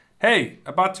Hey,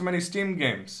 I bought too many Steam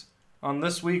games. On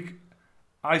this week,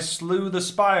 I slew the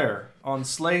Spire on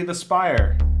Slay the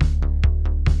Spire.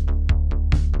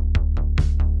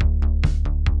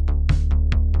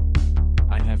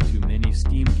 I have too many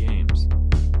Steam games.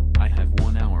 I have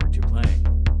 1 hour to play.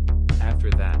 After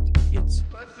that, it's...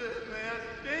 That's it, man.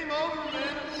 Game over,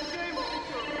 man. It's game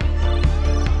over.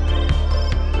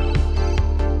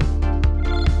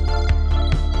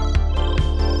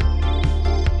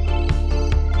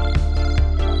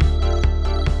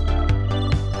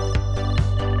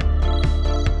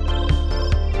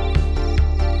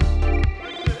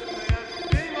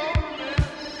 Game over,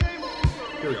 man. Game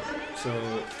over. Here we go. So,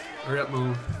 hurry up,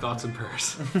 Mo. Thoughts and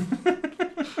prayers.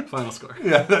 Final score.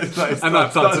 Yeah, that's nice. I'm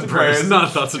not thoughts and prayers.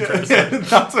 Not thoughts and prayers.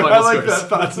 Thoughts and, I Final like scores. that.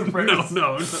 Thoughts and prayers.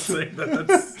 No, I'm not saying that.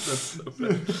 That's so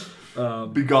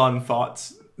bad. Begone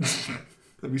thoughts.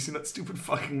 Have you seen that stupid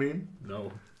fucking meme?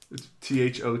 No. It's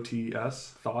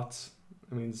THOTS. Thoughts.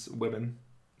 It means women.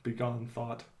 Begone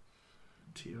thought.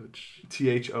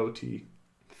 THOT.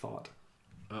 Thought.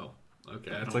 Oh,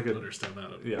 okay. I It's don't like a- understand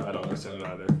that. Yeah, I don't understand it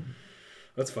either.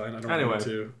 That's fine. I don't Anyway. want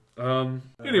to.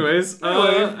 Anyways,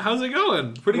 Anyway. how's it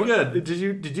going? Pretty good. Did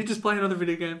you just play another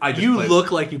video game? I just you played-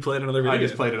 look like you played another video I game.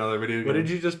 just played another video game. What did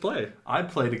you just play? I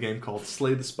played a game called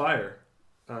Slay the Spire,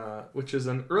 which is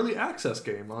an early access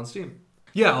game on Steam.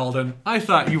 Yeah, Alden. I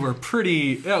thought you were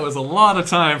pretty. That was a lot of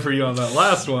time for you on that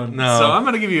last one. No. So I'm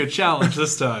going to give you a challenge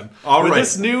this time. All with right.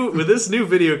 this new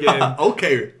video game.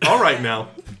 Okay, all right now.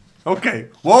 Okay,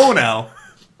 whoa now.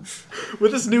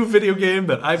 With this new video game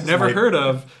that I've never my- heard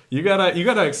of, you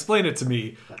gotta explain it to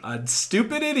me. A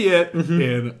stupid idiot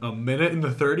in a minute and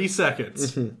 30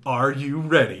 seconds. Are you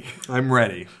ready? I'm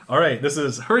ready. All right, this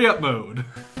is hurry up mode.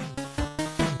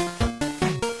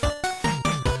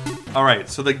 All right,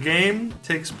 so the game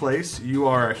takes place. You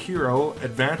are a hero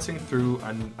advancing through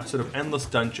a sort of endless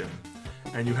dungeon,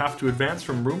 and you have to advance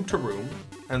from room to room.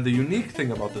 And the unique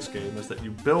thing about this game is that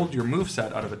you build your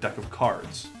moveset out of a deck of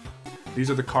cards. These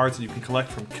are the cards that you can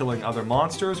collect from killing other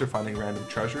monsters or finding random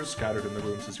treasures scattered in the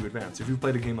rooms as you advance. If you've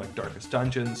played a game like Darkest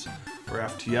Dungeons or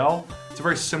FTL, it's a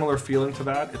very similar feeling to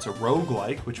that. It's a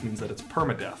roguelike, which means that it's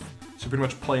permadeath. So you pretty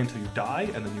much play until you die,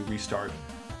 and then you restart.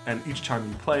 And each time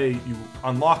you play, you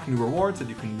unlock new rewards that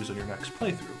you can use on your next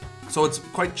playthrough. So it's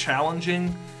quite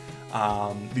challenging.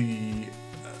 The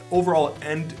overall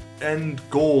end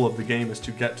goal of the game is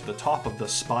to get to the top of the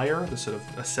spire, the sort of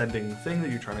ascending thing that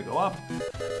you're trying to go up.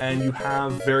 And you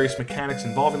have various mechanics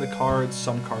involving the cards.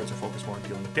 Some cards are focused more on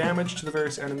dealing damage to the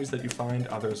various enemies that you find.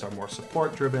 Others are more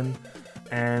support driven.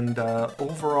 And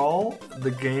overall,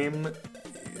 the game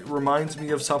reminds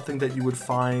me of something that you would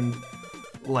find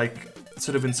like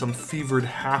sort of in some fevered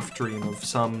half dream of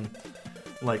some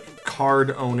like card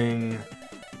owning,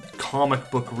 comic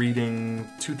book reading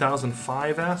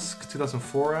 2005-esque,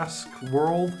 2004-esque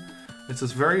world. It's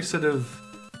this very sort of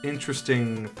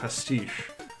interesting pastiche,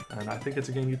 and I think it's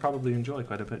a game you'd probably enjoy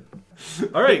quite a bit.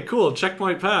 All right, cool.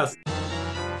 Checkpoint passed.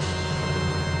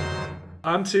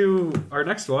 On to our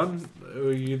next one.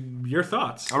 Your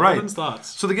thoughts. All right. Alden's thoughts.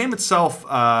 So the game itself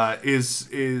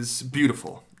is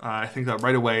beautiful. I think that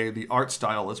right away the art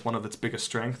style is one of its biggest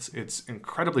strengths. It's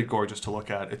incredibly gorgeous to look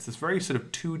at. It's this very sort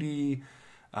of 2D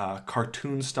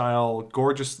cartoon style,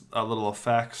 gorgeous little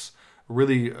effects,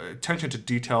 really attention to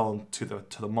detail to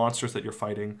the monsters that you're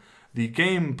fighting. The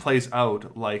game plays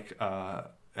out like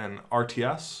an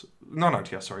RTS, not an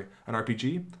RTS, sorry, an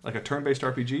RPG, like a turn-based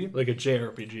RPG. Like a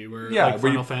JRPG where Yeah, like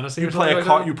where Final Fantasy you or play something a like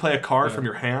card. that? You play a card Yeah. from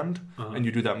your hand, Uh-huh. and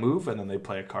you do that move, and then they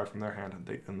play a card from their hand,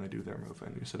 and they do their move,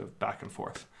 and you sort of back and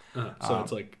forth. So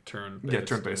it's like turn-based. Yeah,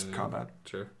 turn-based combat.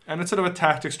 Sure. And it's sort of a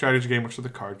tactic strategy game, which is a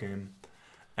card game.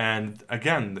 And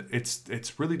again,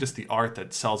 it's really just the art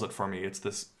that sells it for me. It's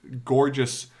this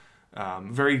gorgeous,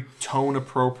 very tone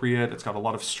appropriate. It's got a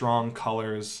lot of strong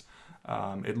colors.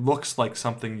 It looks like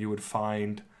something you would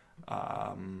find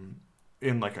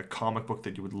in like a comic book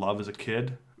that you would love as a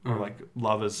kid, or like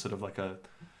love as sort of like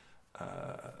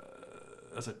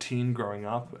as a teen growing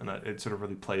up, and it sort of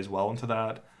really plays well into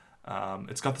that.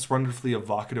 It's got this wonderfully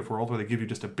evocative world where they give you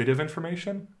just a bit of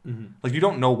information. Like you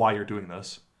don't know why you're doing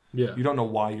this. Yeah. You don't know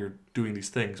why you're doing these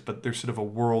things, but there's sort of a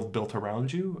world built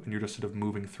around you, and you're just sort of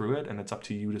moving through it, and it's up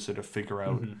to you to sort of figure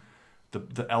out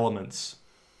the elements.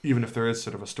 Even if there is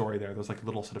sort of a story there, there's like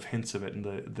little sort of hints of it in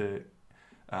the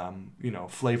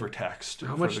flavor text.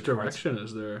 How for much the cards. direction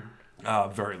is there?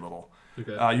 Very little.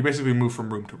 Okay. You basically move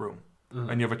from room to room,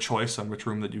 and you have a choice on which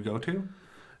room that you go to,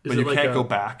 but Is you it like can't a- go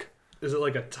back. Is it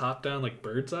like a top-down, like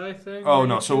bird's eye thing? Oh where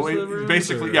no! you So choose the rooms,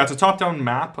 basically, or- yeah, it's a top-down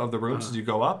map of the rooms as you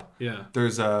go up. Yeah.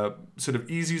 There's sort of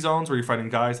easy zones where you're fighting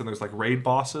guys, and there's like raid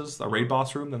bosses, a raid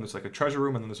boss room. Then there's like a treasure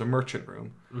room, and then there's a merchant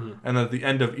room. And then at the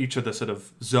end of each of the sort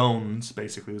of zones,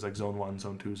 basically, there's like zone 1,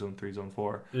 zone 2, zone 3, zone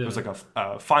 4. Yeah. There's like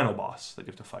a final boss that you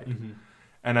have to fight.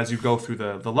 And as you go through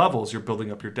the levels, you're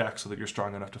building up your deck so that you're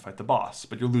strong enough to fight the boss.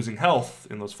 But you're losing health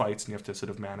in those fights, and you have to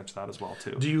sort of manage that as well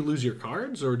too. Do you lose your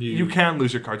cards, or do you? You can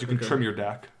lose your cards. You can Okay. trim your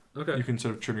deck. Okay. You can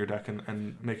sort of trim your deck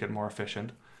and make it more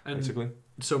efficient, And basically.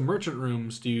 So merchant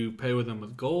rooms, do you pay with them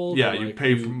with gold? Yeah, or, you like,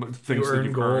 pay from things you that earn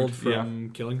you've gold earned. from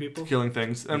killing people. Killing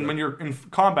things. And Okay. when you're in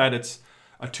combat, it's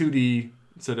a 2D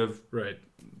sort of Right.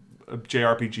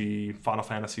 JRPG, Final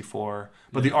Fantasy IV.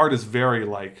 But the art is very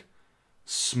like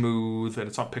smooth, and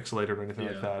it's not pixelated or anything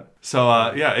like Yeah. that.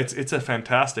 So yeah, it's a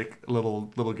fantastic little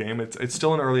game. It's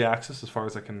still in early access as far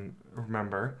as I can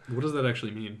remember. What does that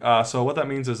actually mean? So what that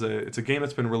means is it's a game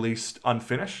that's been released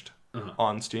unfinished Uh-huh.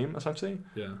 on Steam, essentially.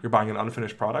 Yeah. You're buying an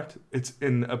unfinished product. It's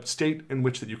in a state in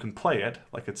which that you can play it,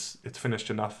 like it's finished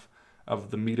enough of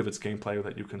the meat of its gameplay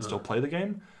that you can still play the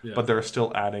game, Yeah. but they're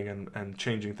still adding and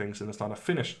changing things, and it's not a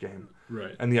finished game.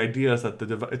 Right. And the idea is that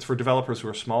it's for developers who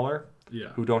are smaller, Yeah.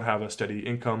 who don't have a steady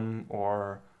income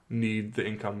or need the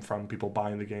income from people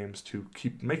buying the games to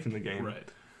keep making the game. Right.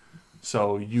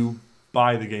 So you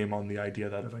buy the game on the idea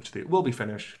that eventually it will be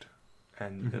finished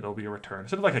and it'll be a return.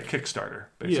 Sort of like a Kickstarter,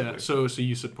 basically. Yeah. So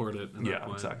you support it. In that Yeah,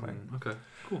 point. exactly. Okay.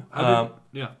 Cool.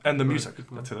 Yeah, and the music. Right.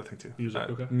 That's the other thing too. Music,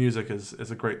 okay. Music is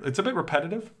a great. It's a bit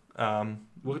repetitive.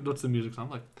 What's the music sound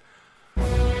like?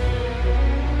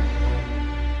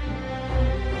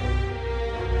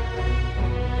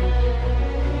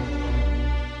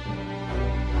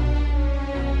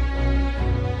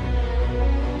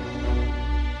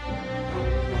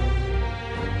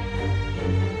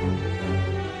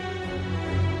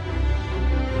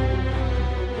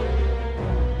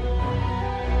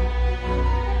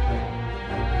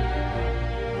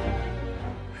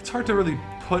 It's hard to really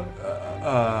put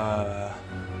a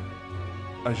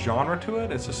genre to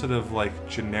it. It's just sort of like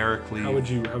generically How would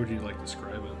you like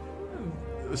describe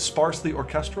it? sparsely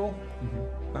orchestral,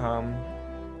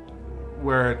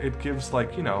 where it gives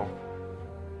like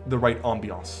the right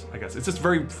ambiance. I guess it's just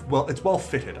very well. It's well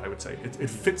fitted. I would say it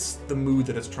fits the mood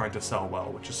that it's trying to sell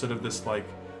well, which is sort of this like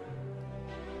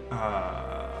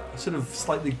sort of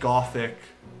slightly gothic,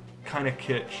 kind of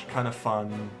kitsch, kind of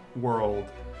fun world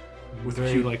with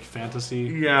Very cute, like fantasy.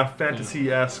 yeah,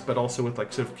 fantasy-esque, but also with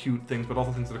like sort of cute things, but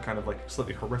also things that are kind of like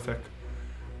slightly horrific.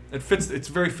 It fits. It's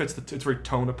very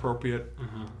tone appropriate.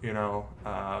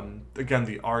 Again,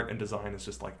 the art and design is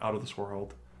just like out of this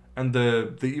world, and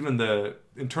the even the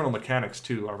internal mechanics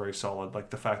too are very solid. Like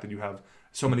the fact that you have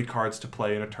so many cards to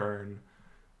play in a turn,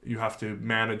 you have to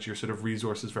manage your sort of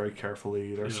resources very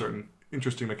carefully. There are certain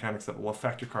interesting mechanics that will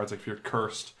affect your cards. Like if you're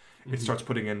cursed, it starts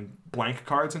putting in blank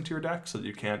cards into your deck so that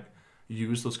you can't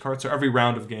use those cards. So every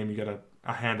round of game, you get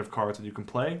a hand of cards that you can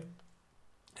play,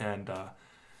 and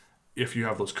if you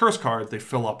have those curse cards, they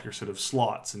fill up your sort of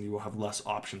slots, and you will have less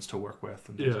options to work with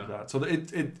and things like that. So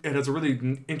it has a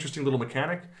really interesting little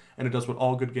mechanic, and it does what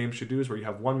all good games should do, is where you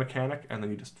have one mechanic, and then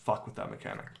you just fuck with that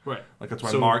mechanic. Right. Like that's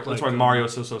why So, that's why like, Mario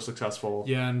is so successful.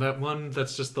 Yeah, and that one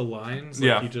that's just the lines. Like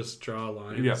Yeah. You just draw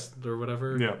lines Yeah. or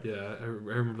whatever. Yeah. Yeah. I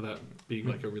remember that being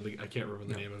like a really. I can't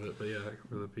remember the name of it, but yeah, I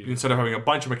remember that being. Instead of having a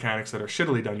bunch of mechanics that are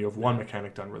shittily done, you have one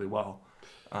mechanic done really well.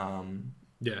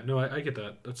 Yeah. No, I get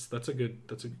that. That's a good.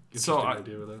 That's a interesting So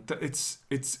idea with that.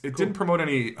 it didn't promote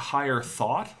any higher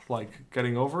thought like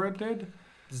Getting Over It did,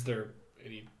 Is there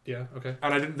any? Yeah. Okay.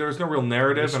 and there was no real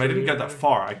narrative, and I didn't Mystery get that or-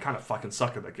 far. I kind of fucking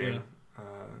suck at that game. Yeah.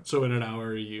 So in an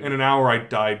hour, you. In an hour, I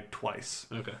died twice,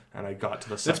 Okay. and I got to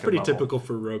the second That's pretty level. typical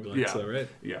for roguelikes, Yeah. though, right?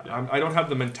 Yeah, I don't have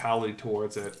the mentality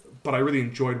towards it, but I really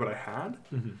enjoyed what I had.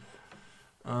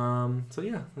 So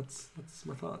yeah, that's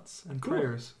my thoughts and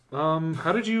prayers.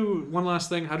 How did you? One last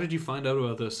thing. How did you find out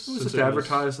about this? It was since just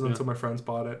advertised, and then yeah. some of my friends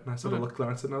bought it, and I sort of Okay.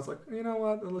 glanced at it, and I was like, you know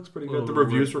what, it looks pretty Little good. The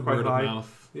reviews were quite word of high.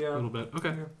 mouth, Yeah. a little bit. Okay,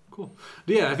 Yeah. cool.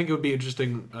 Yeah, I think it would be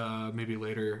interesting. Maybe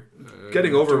later.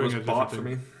 Getting Over It doing was a different bought for thing.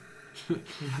 me.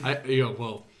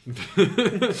 Well.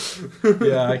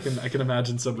 Yeah, I can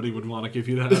imagine somebody would want to give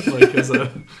you that, like as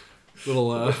a little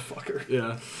Fucker.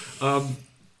 yeah.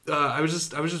 I was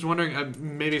just wondering.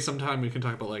 Maybe sometime we can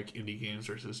talk about like indie games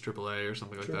versus AAA or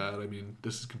something like that. I mean,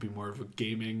 this could be more of a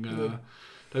gaming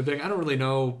type thing. I don't really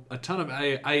know a ton of.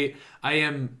 I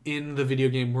am in the video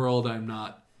game world. I'm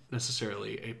not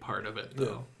necessarily a part of it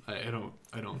though. I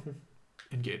don't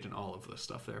engage in all of this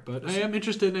stuff there, but I am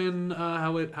interested in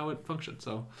how it functions.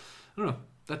 So I don't know.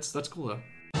 That's cool though.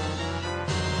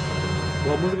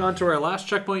 Well, moving on to our last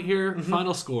checkpoint here,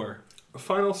 final score.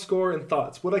 Final score and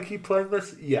thoughts. Would I keep playing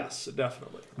this? Yes,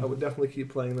 definitely. I would definitely keep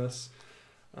playing this.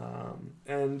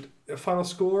 And a final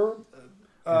score.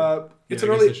 It's I an guess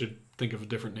early. I should think of a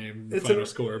different name. It's Final an,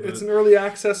 score. But It's an early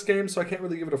access game, so I can't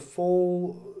really give it a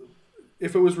full.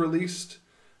 If it was released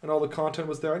and all the content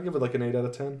was there, I'd give it like an 8 out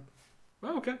of 10.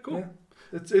 Oh, okay, cool. Yeah.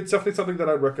 It's definitely something that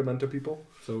I'd recommend to people.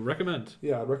 So recommend.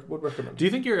 Yeah, I would recommend. Do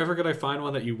you think you're ever gonna find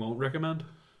one that you won't recommend?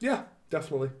 Yeah,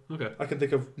 definitely. Okay. I can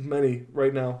think of many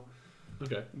right now.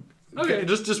 Okay. Okay.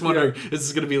 Just wondering, is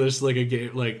this gonna be just like a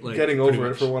game, like Getting pretty over it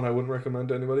much- for one, I wouldn't recommend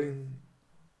to anybody.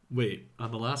 Wait,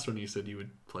 on the last one you said you would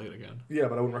play it again. Yeah,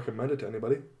 but I wouldn't recommend it to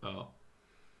anybody. Oh.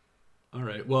 All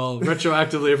right. Well,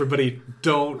 retroactively, everybody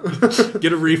don't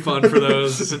get a refund for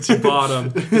those since you bought them.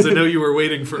 Because I know you were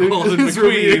waiting for Alden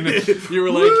McQueen. You were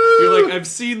like, you're like, I've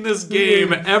seen this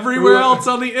game everywhere else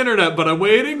on the internet, but I'm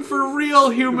waiting for real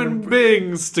human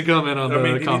beings to come in on the You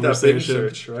need that Bing conversation.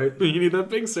 search, right? You need that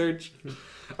Bing search.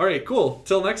 All right, cool.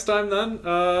 Till next time,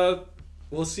 then.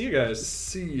 We'll see you guys.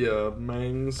 See ya,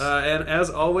 mangs. And as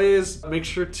always, make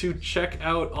sure to check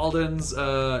out Alden's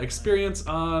experience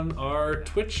on our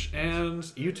Twitch and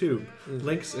YouTube.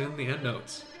 Links in the end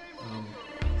notes.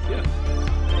 Yeah.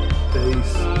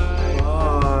 Peace.